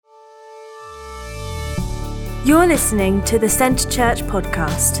You're listening to the Centre Church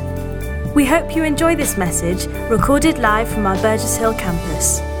podcast. We hope you enjoy this message recorded live from our Burgess Hill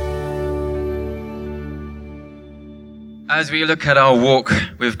campus. As we look at our walk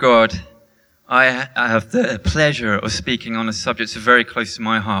with God, I have the pleasure of speaking on a subject that's very close to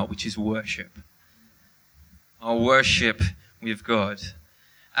my heart, which is worship. Our worship with God.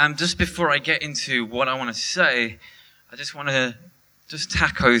 Just before I get into what I want to say, I just want to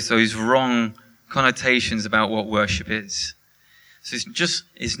tackle those wrong connotations about what worship is. So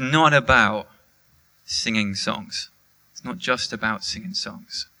it's not about singing songs. It's not just about singing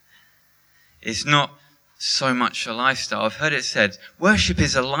songs. It's not so much a lifestyle. I've heard it said, worship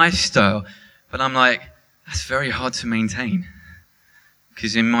is a lifestyle, but I'm like, that's very hard to maintain.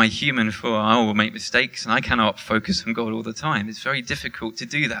 Because in my human form, I will make mistakes and I cannot focus on God all the time. It's very difficult to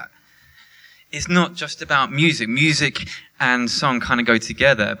do that. It's not just about music. Music and song kind of go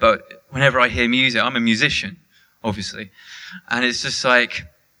together, but whenever I hear music, I'm a musician, obviously. And it's just like,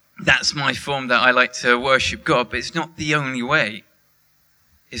 that's my form that I like to worship God, but it's not the only way.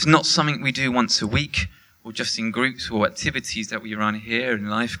 It's not something we do once a week, or just in groups or activities that we run here in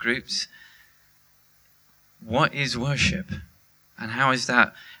life groups. What is worship? And how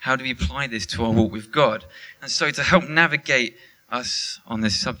do we apply this to our walk with God? And so to help navigate us on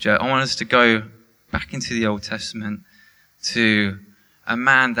this subject, I want us to go back into the Old Testament to a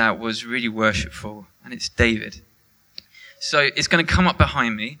man that was really worshipful, and it's David. So it's going to come up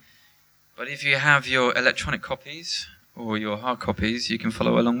behind me, but if you have your electronic copies or your hard copies, you can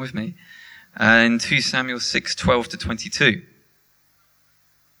follow along with me. In 2 Samuel 6:12-22.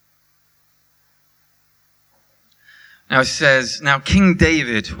 Now it says, "Now King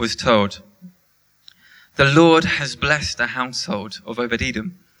David was told, 'The Lord has blessed the household of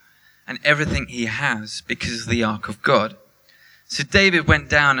Obed-Edom and everything he has because of the ark of God.' So David went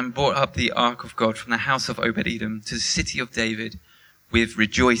down and brought up the ark of God from the house of Obed-Edom to the city of David with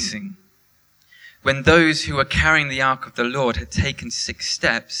rejoicing. When those who were carrying the ark of the Lord had taken 6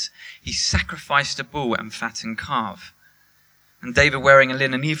 steps, he sacrificed a bull and fattened calf. And David, wearing a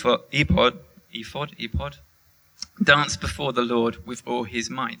linen ephod, danced before the Lord with all his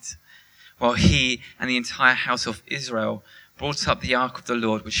might, while he and the entire house of Israel brought up the ark of the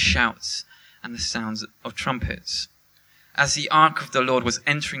Lord with shouts and the sounds of trumpets. As the ark of the Lord was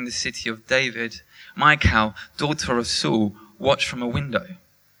entering the city of David, Michal, daughter of Saul, watched from a window.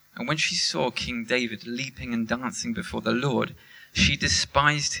 And when she saw King David leaping and dancing before the Lord, she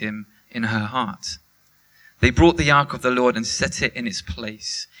despised him in her heart. They brought the ark of the Lord and set it in its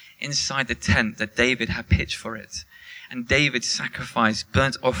place, inside the tent that David had pitched for it. And David sacrificed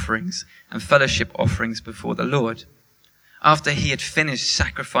burnt offerings and fellowship offerings before the Lord. After he had finished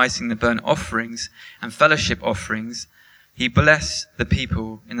sacrificing the burnt offerings and fellowship offerings, he blessed the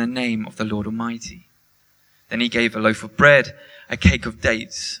people in the name of the Lord Almighty. Then he gave a loaf of bread, a cake of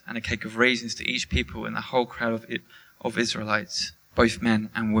dates, and a cake of raisins to each people in the whole crowd of Israelites, both men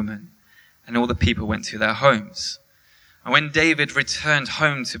and women. And all the people went to their homes. And when David returned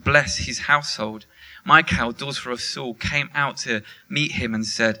home to bless his household, Michal, daughter of Saul, came out to meet him and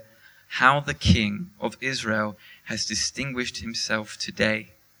said, 'How the king of Israel has distinguished himself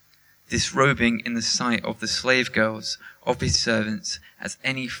today, disrobing in the sight of the slave girls of his servants as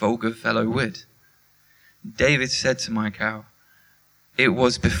any vulgar fellow would.' David said to Michal, 'It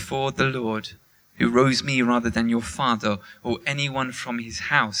was before the Lord who rose me rather than your father or anyone from his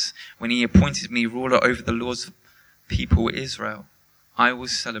house when he appointed me ruler over the Lord's people Israel. I will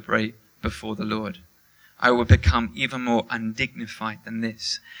celebrate before the Lord. I will become even more undignified than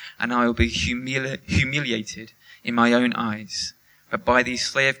this, and I will be humiliated in my own eyes. But by these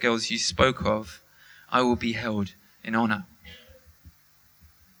slave girls you spoke of, I will be held in honor.'"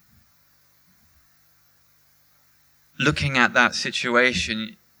 Looking at that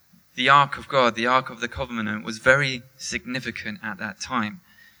situation, the ark of God, the ark of the covenant, was very significant at that time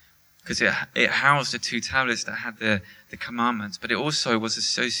because it housed the 2 tablets that had the commandments, but it also was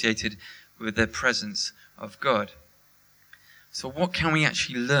associated with the presence of God. So what can we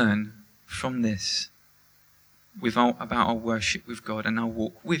actually learn from this about our worship with God and our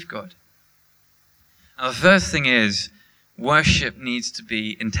walk with God? Now, the first thing is, worship needs to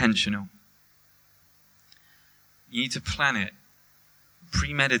be intentional. You need to plan it,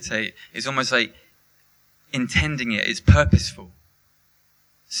 premeditate. It's almost like intending it. It's purposeful.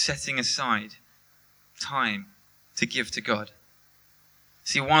 Setting aside time to give to God.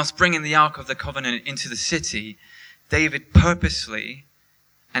 See, whilst bringing the Ark of the Covenant into the city, David purposely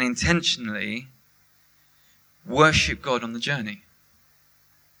and intentionally worshiped God on the journey.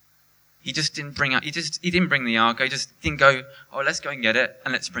 He just didn't bring the Ark. He just didn't go, oh, let's go and get it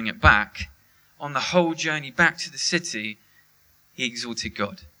and let's bring it back. on the whole journey back to the city, he exalted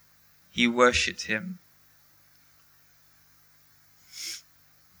God. He worshipped him.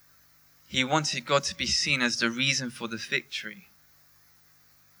 He wanted God to be seen as the reason for the victory,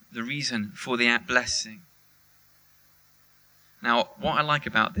 the reason for the blessing. Now, what I like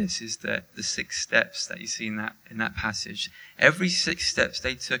about this is that the 6 steps that you see in that passage, every 6 steps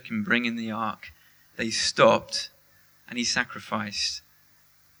they took in bringing the ark, they stopped and he sacrificed.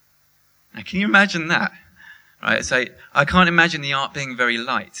 Now, can you imagine that? Right? So I can't imagine the ark being very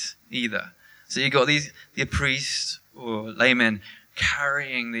light either. So you've got the priests or laymen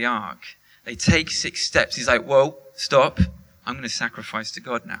carrying the ark. They take 6 steps. He's like, whoa, stop. I'm going to sacrifice to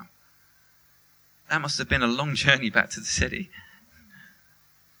God now. That must have been a long journey back to the city.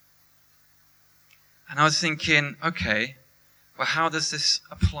 And I was thinking, okay, well, how does this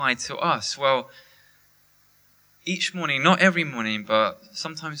apply to us? Well, each morning, not every morning, but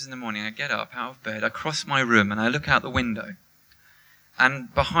sometimes in the morning, I get up out of bed, I cross my room and I look out the window.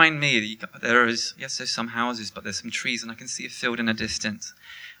 And behind me, there's some houses, but there's some trees and I can see a field in the distance.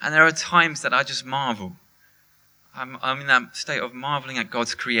 And there are times that I just marvel. I'm in that state of marveling at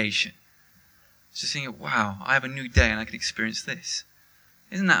God's creation. Just thinking, wow, I have a new day and I can experience this.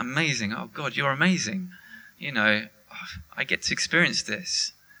 Isn't that amazing? Oh God, you're amazing. You know, I get to experience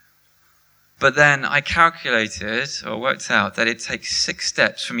this. But then I calculated or worked out that it takes 6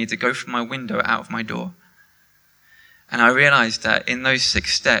 steps for me to go from my window out of my door. And I realized that in those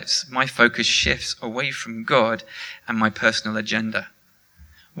 6 steps, my focus shifts away from God and my personal agenda.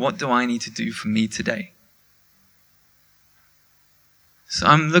 What do I need to do for me today? So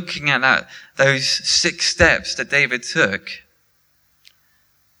I'm looking at those 6 steps that David took.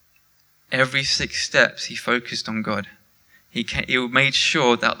 Every 6 steps he focused on God. He made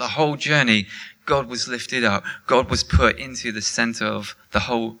sure that the whole journey, God was lifted up. God was put into the center of the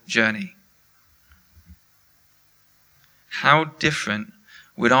whole journey. How different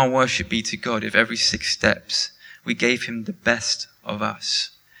would our worship be to God if every 6 steps we gave him the best of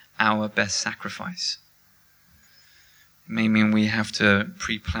us, our best sacrifice? It may mean we have to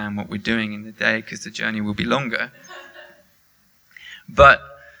pre-plan what we're doing in the day because the journey will be longer. But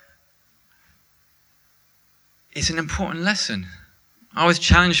it's an important lesson. I was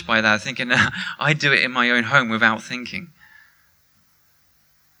challenged by that, thinking I do it in my own home without thinking.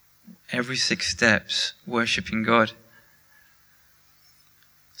 Every 6 steps, worshiping God.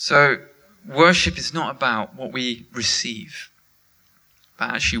 So, worship is not about what we receive, but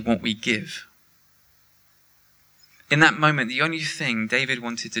actually what we give. In that moment, the only thing David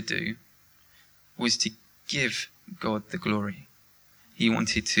wanted to do was to give God the glory. He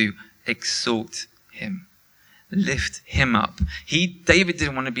wanted to exalt him. Lift him up. David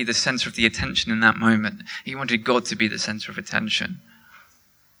didn't want to be the center of the attention in that moment. He wanted God to be the center of attention.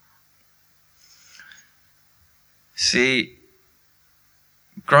 See,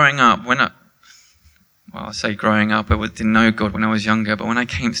 growing up, I say growing up, I didn't know God when I was younger, but when I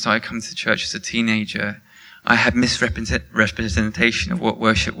started coming to church as a teenager, I had misrepresentation of what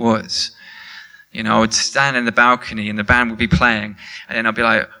worship was. You know, I would stand in the balcony and the band would be playing, and then I'd be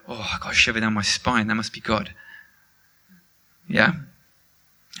like, oh, I got a shiver down my spine, that must be God. Yeah?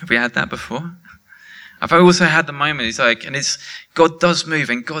 Have we had that before? I've also had the moment, God does move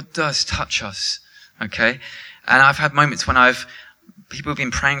and God does touch us, okay? And I've had moments when people have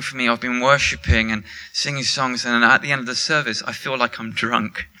been praying for me, I've been worshiping and singing songs, and at the end of the service, I feel like I'm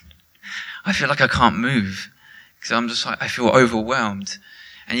drunk. I feel like I can't move, because I feel overwhelmed.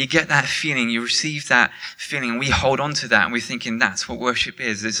 And you get that feeling, you receive that feeling, and we hold on to that, and we're thinking that's what worship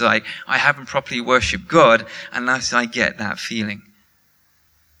is. It's like, I haven't properly worshipped God unless I get that feeling.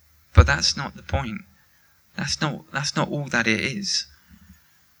 But that's not the point. That's not all that it is.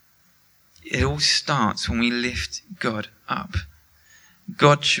 It all starts when we lift God up.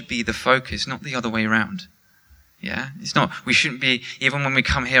 God should be the focus, not the other way around. Yeah? We shouldn't be, even when we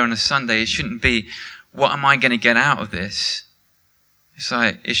come here on a Sunday, it shouldn't be, what am I going to get out of this?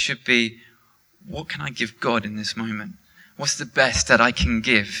 It should be, what can I give God in this moment? What's the best that I can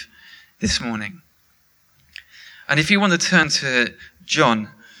give this morning? And if you want to turn to John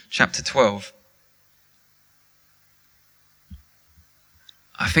chapter 12,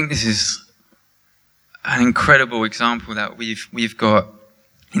 I think this is an incredible example that we've got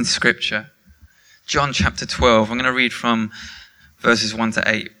in Scripture. John chapter 12, I'm going to read from verses 1 to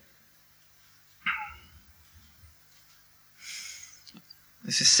 8.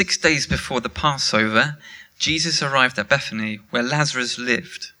 This is 6 days before the Passover. Jesus arrived at Bethany, where Lazarus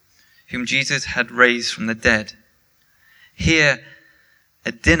lived, whom Jesus had raised from the dead. Here,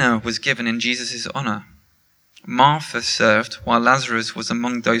 a dinner was given in Jesus' honor. Martha served while Lazarus was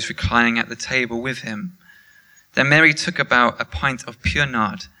among those reclining at the table with him. Then Mary took about a pint of pure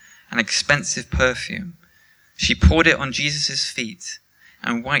nard, an expensive perfume. She poured it on Jesus' feet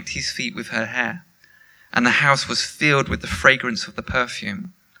and wiped his feet with her hair, and the house was filled with the fragrance of the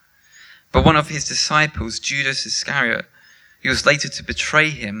perfume. But one of his disciples, Judas Iscariot, who was later to betray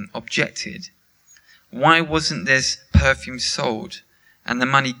him, objected. Why wasn't this perfume sold and the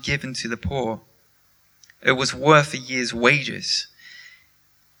money given to the poor? It was worth a year's wages.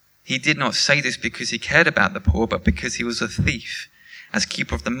 He did not say this because he cared about the poor, but because he was a thief. As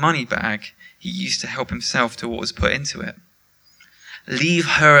keeper of the money bag, he used to help himself to what was put into it. Leave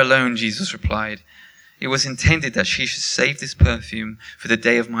her alone, Jesus replied. It was intended that she should save this perfume for the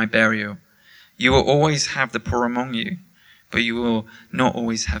day of my burial. You will always have the poor among you, but you will not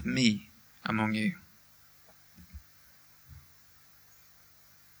always have me among you.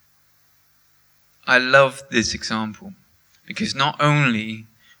 I love this example because not only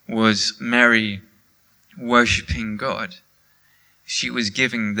was Mary worshipping God, she was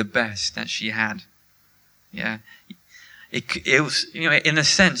giving the best that she had. Yeah. It was, in a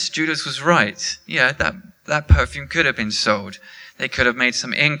sense, Judas was right. Yeah, that perfume could have been sold. They could have made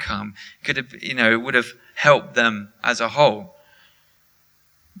some income. Could have, it would have helped them as a whole.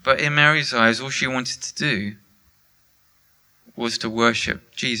 But in Mary's eyes, all she wanted to do was to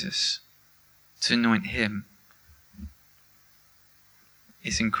worship Jesus, to anoint him.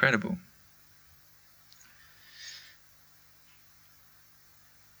 It's incredible.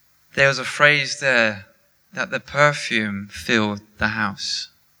 There was a phrase there that the perfume filled the house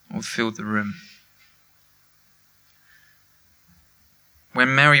or filled the room.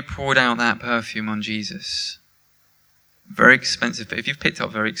 When Mary poured out that perfume on Jesus, very expensive, but if you've picked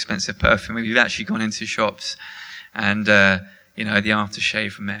up very expensive perfume, if you've actually gone into shops and, the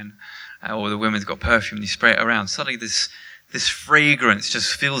aftershave for men, or the women's got perfume and you spray it around, suddenly this fragrance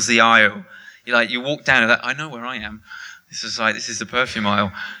just fills the aisle. You walk down and I know where I am. This is the perfume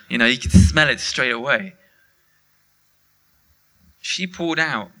aisle. You can smell it straight away. She poured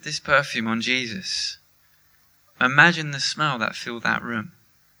out this perfume on Jesus. Imagine the smell that filled that room.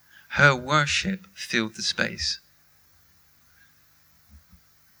 Her worship filled the space.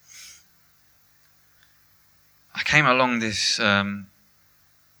 I came along this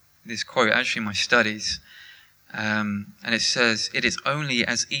quote actually in my studies, and it says, "It is only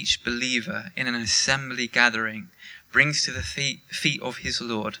as each believer in an assembly gathering brings to the feet of his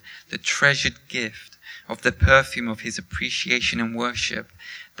Lord the treasured gift of the perfume of his appreciation and worship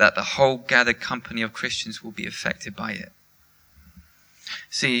that the whole gathered company of Christians will be affected by it."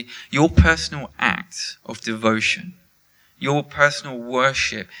 See, your personal act of devotion, your personal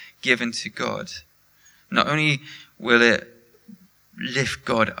worship given to God, not only will it lift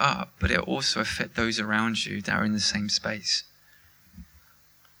God up, but it also affect those around you that are in the same space.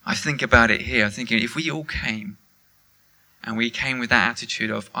 I think about it here. I'm thinking if we all came and we came with that attitude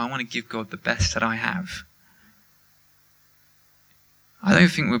of, I want to give God the best that I have, I don't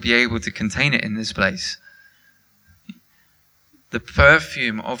think we'll be able to contain it in this place. The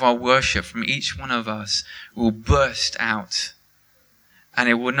perfume of our worship from each one of us will burst out. And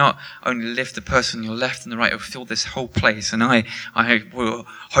it will not only lift the person on your left and the right, it will fill this whole place. And I will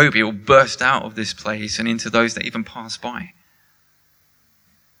hope it will burst out of this place and into those that even pass by.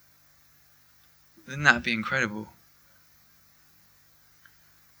 Wouldn't that be incredible?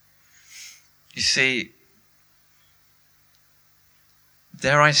 You see,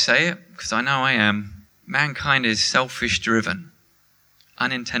 dare I say it? Because I know I am. Mankind is selfish driven.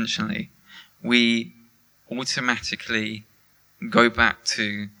 Unintentionally. We automatically go back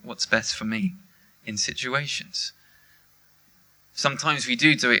to what's best for me in situations. Sometimes we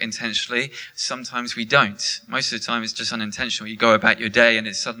do it intentionally. Sometimes we don't. Most of the time it's just unintentional. You go about your day and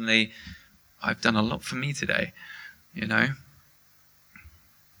it's suddenly, I've done a lot for me today.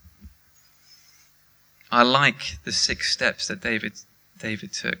 I like the 6 steps that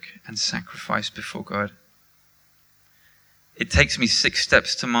David took and sacrificed before God. It takes me 6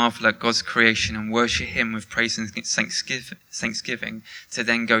 steps to marvel at God's creation and worship him with praise and thanksgiving to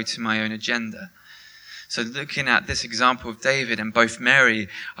then go to my own agenda. So looking at this example of David and both Mary,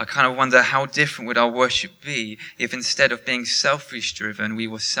 I kind of wonder how different would our worship be if instead of being selfish driven, we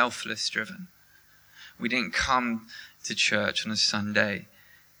were selfless driven. We didn't come to church on a Sunday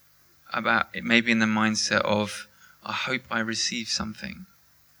about it, maybe in the mindset of, I hope I receive something,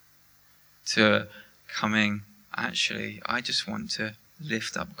 to coming, actually, I just want to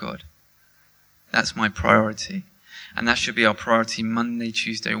lift up God. That's my priority. And that should be our priority Monday,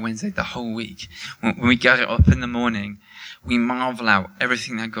 Tuesday, Wednesday, the whole week. When we get up in the morning, we marvel out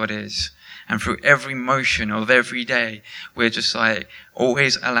everything that God is. And through every motion of every day, we're just like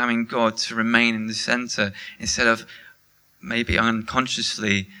always allowing God to remain in the center instead of maybe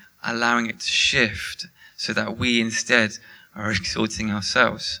unconsciously allowing it to shift so that we instead are exalting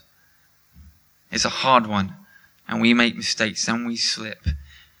ourselves. It's a hard one, and we make mistakes and we slip.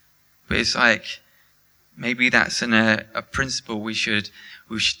 But it's like maybe that's a principle we should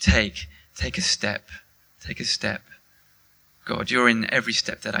take. Take a step. Take a step. God, you're in every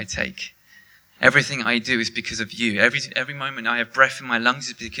step that I take. Everything I do is because of you. Every moment I have breath in my lungs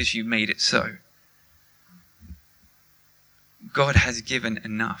is because you made it so. God has given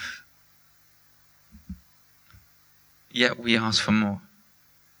enough. Yet we ask for more.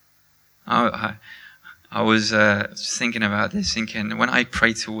 I was thinking about this, thinking when I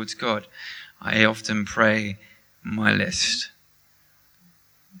pray towards God, I often pray my list.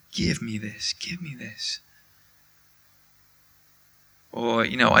 Give me this, give me this. Or,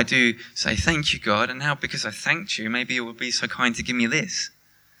 I do say, thank you, God, and now because I thanked you, maybe you will be so kind to give me this.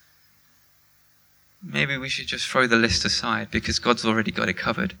 Maybe we should just throw the list aside because God's already got it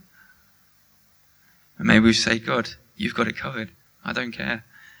covered. And maybe we say, God, you've got it covered. I don't care.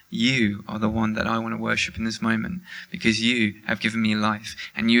 You are the one that I want to worship in this moment because you have given me life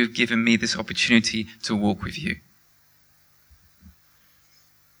and you have given me this opportunity to walk with you.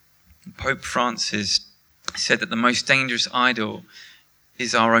 Pope Francis said that the most dangerous idol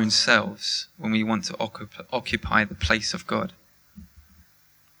is our own selves when we want to occupy the place of God.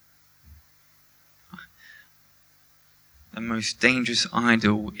 The most dangerous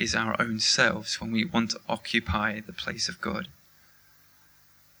idol is our own selves when we want to occupy the place of God.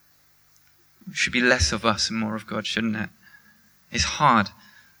 It should be less of us and more of God, shouldn't it? It's hard.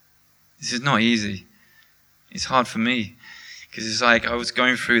 This is not easy. It's hard for me because it's like I was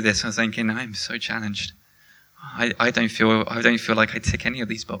going through this and I was thinking, I'm so challenged. I don't feel like I tick any of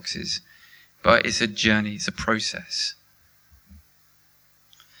these boxes, but it's a journey, it's a process.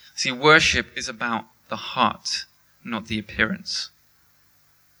 See, worship is about the heart, not the appearance.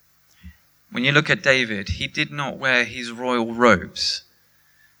 When you look at David, he did not wear his royal robes.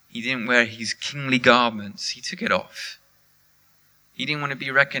 He didn't wear his kingly garments. He took it off. He didn't want to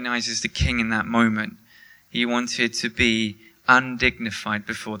be recognized as the king in that moment. He wanted to be undignified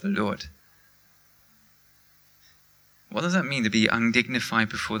before the Lord. What does that mean to be undignified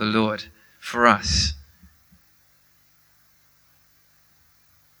before the Lord for us?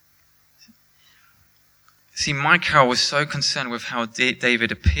 See, Michal was so concerned with how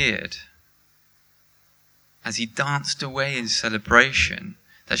David appeared as he danced away in celebration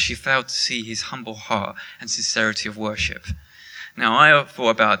that she failed to see his humble heart and sincerity of worship. Now, I thought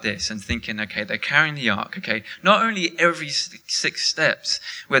about this and thinking, okay, they're carrying the ark, okay, not only every 6 steps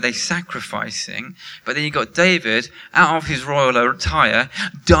were they sacrificing, but then you got David out of his royal attire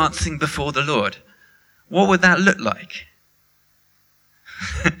dancing before the Lord. What would that look like?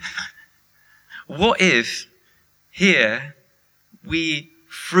 What if here we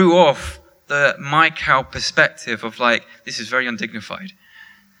threw off the Michal perspective of like, this is very undignified.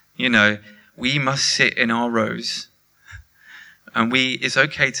 We must sit in our rows. And it's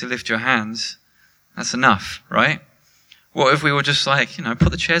okay to lift your hands. That's enough, right? What if we were just like,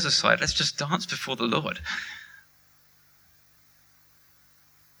 put the chairs aside. Let's just dance before the Lord.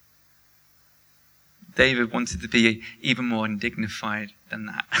 David wanted to be even more undignified than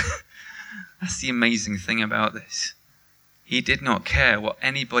that. That's the amazing thing about this. He did not care what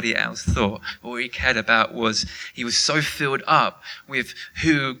anybody else thought. All he cared about was he was so filled up with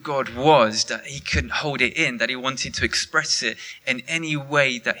who God was that he couldn't hold it in, that he wanted to express it in any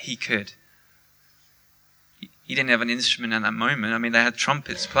way that he could. He didn't have an instrument at that moment. I mean, they had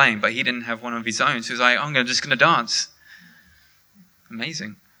trumpets playing, but he didn't have one of his own. So he was like, I'm just going to dance.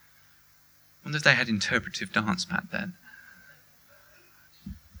 Amazing. I wonder if they had interpretive dance back then.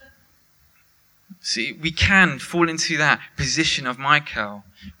 See, we can fall into that position of Michal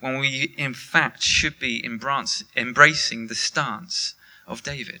when we, in fact, should be embracing the stance of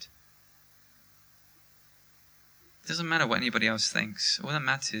David. It doesn't matter what anybody else thinks. All that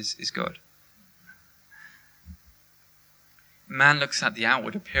matters is God. Man looks at the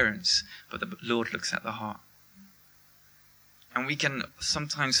outward appearance, but the Lord looks at the heart. And we can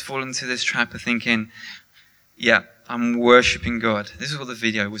sometimes fall into this trap of thinking, yeah, I'm worshipping God. This is what the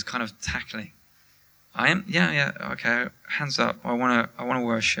video was kind of tackling. I am, okay, hands up. I want to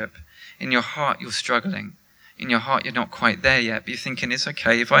worship. In your heart, you're struggling. In your heart, you're not quite there yet, but you're thinking, it's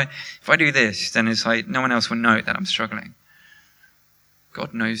okay. If I do this, then it's like no one else will know that I'm struggling.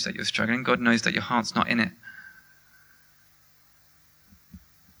 God knows that you're struggling. God knows that your heart's not in it.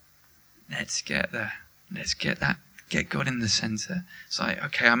 let's get there. Let's get God in the center. It's like,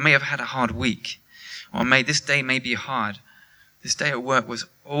 okay, I may have had a hard week, or this day may be hard. This day at work was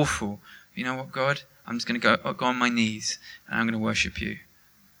awful. You know what, God? I'm just going to go on my knees and I'm going to worship you.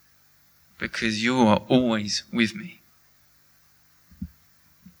 Because you are always with me.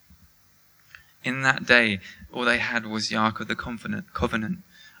 In that day, all they had was the Ark of the Covenant,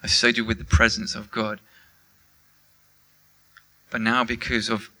 associated with the presence of God. But now, because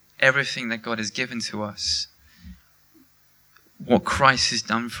of everything that God has given to us, what Christ has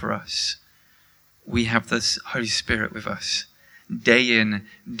done for us, we have the Holy Spirit with us. Day in,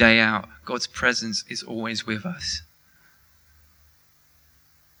 day out, God's presence is always with us.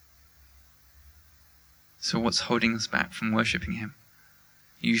 So what's holding us back from worshipping him?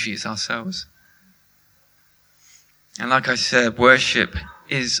 Usually it's ourselves. And like I said, worship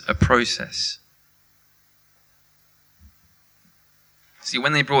is a process. See,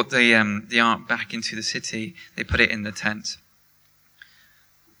 when they brought the ark back into the city, they put it in the tent,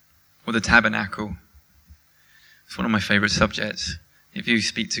 or the tabernacle. It's one of my favorite subjects. If you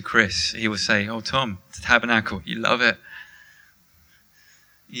speak to Chris, he will say, "Oh, Tom, the tabernacle, you love it."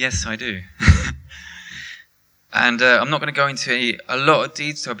 Yes, I do. And I'm not going to go into a lot of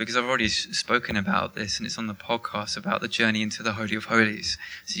detail because I've already spoken about this, and it's on the podcast about the journey into the Holy of Holies,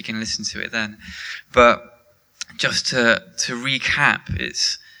 so you can listen to it then. But just to recap,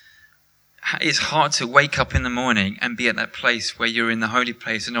 it's hard to wake up in the morning and be at that place where you're in the holy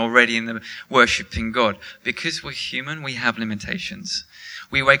place and already in the worshiping God. Because we're human, we have limitations.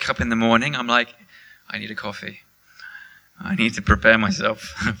 We wake up in the morning, I'm like, I need a coffee. I need to prepare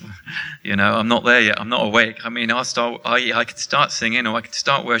myself. I'm not there yet. I'm not awake. I mean, I could start singing or I could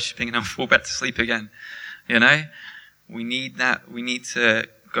start worshiping and I'll fall back to sleep again. We need that. We need to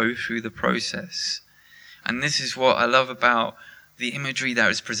go through the process. And this is what I love about the imagery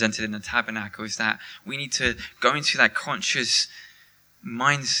that is presented in the tabernacle, is that we need to go into that conscious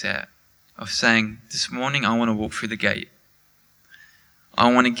mindset of saying, this morning I want to walk through the gate.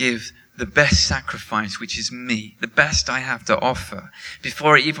 I want to give the best sacrifice, which is me, the best I have to offer.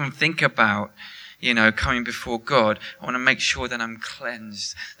 Before I even think about, coming before God, I want to make sure that I'm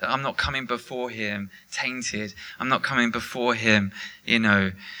cleansed, that I'm not coming before him tainted. I'm not coming before him,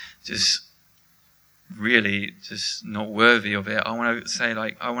 just not worthy of it. I want to say,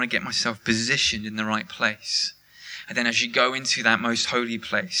 I want to get myself positioned in the right place. And then as you go into that most holy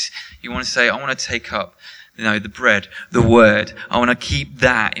place, you want to say, I want to take up the bread, the word. I want to keep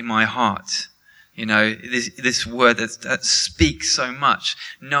that in my heart. This word that speaks so much,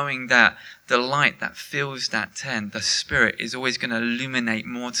 knowing that the light that fills that tent, the Spirit is always going to illuminate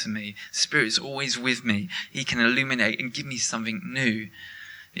more to me. Spirit is always with me. He can illuminate and give me something new.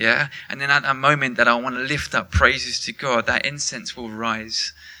 Yeah. And then at that moment that I want to lift up praises to God, that incense will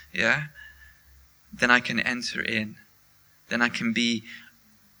rise. Yeah. Then I can enter in. Then I can be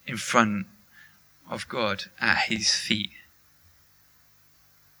in front of God at his feet.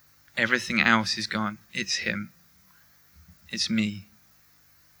 Everything else is gone. It's him. It's me.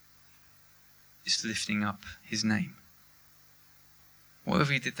 It's lifting up his name. What if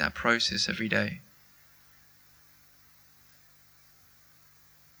we did that process every day?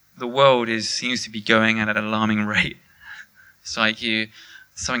 The world seems to be going at an alarming rate. It's like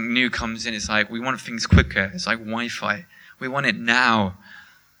something new comes in. It's like we want things quicker. It's like Wi-Fi. We want it now.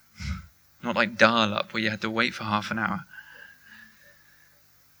 Not like dial-up where you had to wait for half an hour.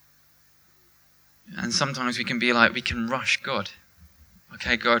 And sometimes we can be like, we can rush God.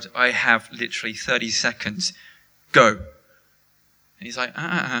 Okay, God, I have literally 30 seconds. Go. And he's like,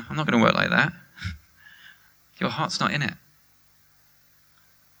 I'm not going to work like that. Your heart's not in it.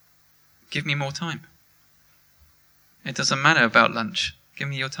 Give me more time. It doesn't matter about lunch. Give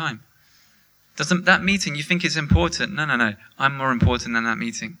me your time. That meeting, you think it's important? No. I'm more important than that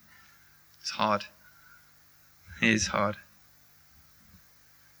meeting. It's hard. It is hard.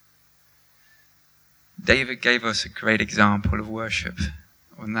 David gave us a great example of worship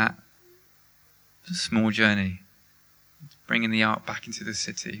on that small journey, bringing the ark back into the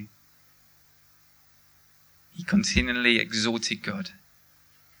city. He continually exalted God.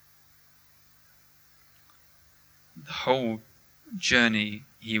 The whole journey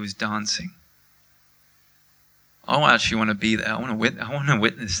he was dancing. I actually want to be there. I want to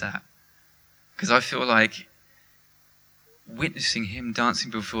witness that. Because I feel like witnessing him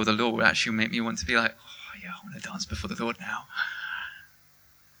dancing before the Lord would actually make me want to be like, oh yeah, I want to dance before the Lord now.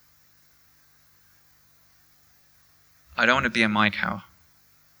 I don't want to be a mic cow.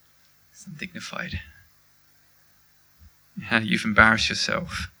 It's undignified. Yeah, you've embarrassed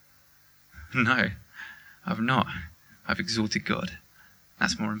yourself. No, I've not. I've exalted God.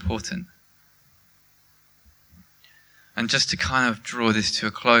 That's more important. And just to kind of draw this to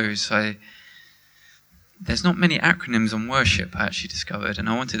a close, there's not many acronyms on worship, I actually discovered, and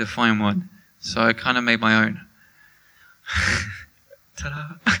I wanted to find one. So I kind of made my own.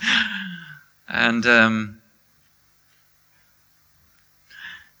 Ta-da! And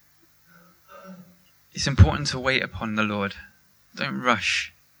it's important to wait upon the Lord. Don't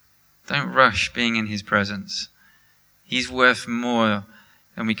rush. Don't rush being in his presence. He's worth more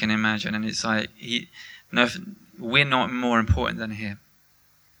than we can imagine. And it's like, we're not more important than him.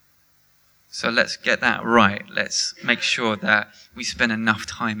 So let's get that right. Let's make sure that we spend enough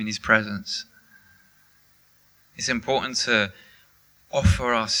time in his presence. It's important to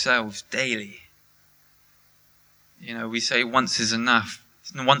offer ourselves daily. You know, we say once is enough.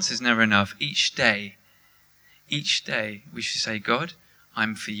 Once is never enough. Each day we should say, God,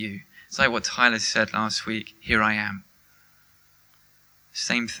 I'm for you. It's like what Tyler said last week, here I am.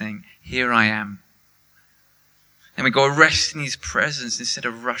 Same thing, here I am. And we go rest in his presence instead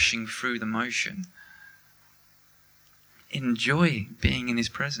of rushing through the motion. Enjoy being in his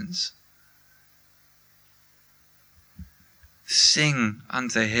presence. Sing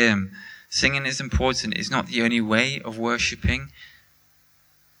unto him. Singing is important. It's not the only way of worshipping,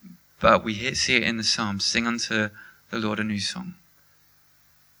 but we see it in the Psalms. Sing unto the Lord a new song.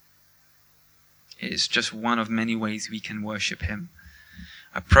 It's just one of many ways we can worship him.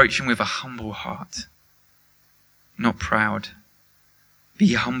 Approach him with a humble heart, not proud.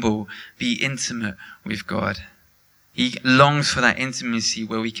 Be humble, be intimate with God. He longs for that intimacy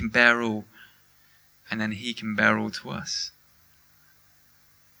where we can bear all, and then he can bear all to us.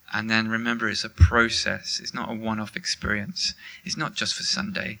 And then remember, it's a process. It's not a one-off experience. It's not just for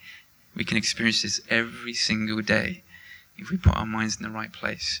Sunday. We can experience this every single day if we put our minds in the right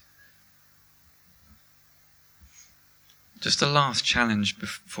place. Just a last challenge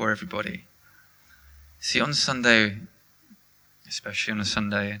for everybody. See, on Sunday, especially on a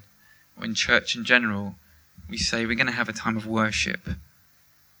Sunday, or in church in general, we say we're going to have a time of worship.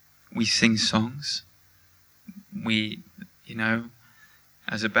 We sing songs. We,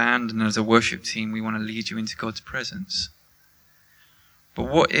 as a band and as a worship team, we want to lead you into God's presence. But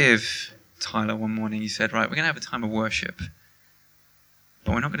what if, Tyler, one morning he said, right, we're going to have a time of worship,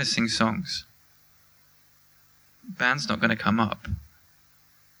 but we're not going to sing songs. Band's not going to come up.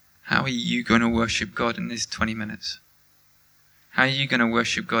 How are you going to worship God in this 20 minutes? How are you going to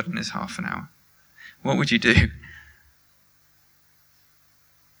worship God in this half an hour? What would you do?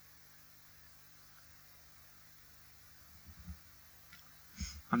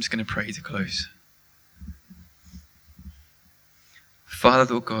 I'm just going to pray to close.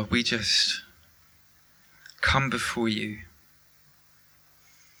 Father, Lord God, we just come before you.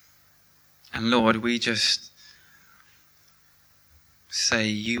 And Lord, we just say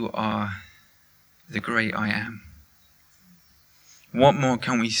you are the great I am. What more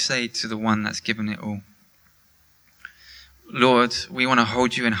can we say to the one that's given it all? Lord, we want to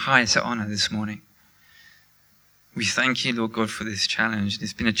hold you in highest honor this morning. We thank you, Lord God, for this challenge.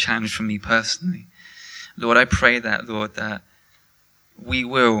 It's been a challenge for me personally. Lord, I pray that, Lord, that we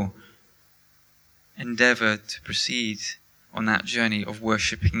will endeavor to proceed on that journey of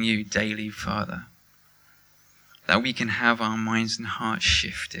worshiping you daily, Father. That we can have our minds and hearts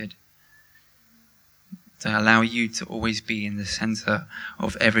shifted to allow you to always be in the center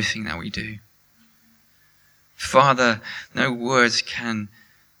of everything that we do. Father, no words can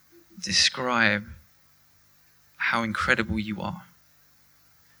describe how incredible you are.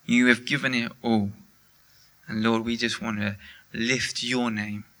 You have given it all. And Lord, we just want to lift your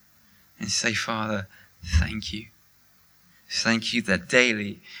name and say, Father, thank you. Thank you that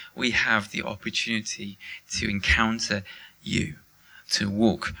daily we have the opportunity to encounter you, to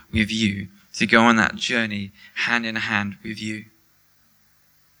walk with you, to go on that journey hand in hand with you.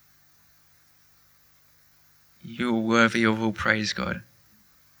 You are worthy of all praise, God.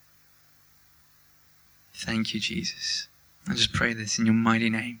 Thank you, Jesus. I just pray this in your mighty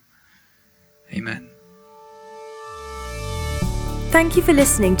name. Amen. Thank you for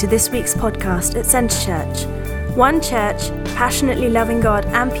listening to this week's podcast at Centre Church. One church passionately loving God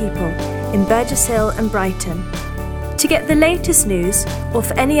and people in Burgess Hill and Brighton. To get the latest news or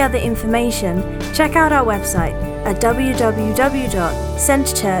for any other information, check out our website at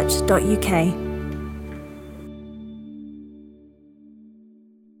www.centrechurch.uk.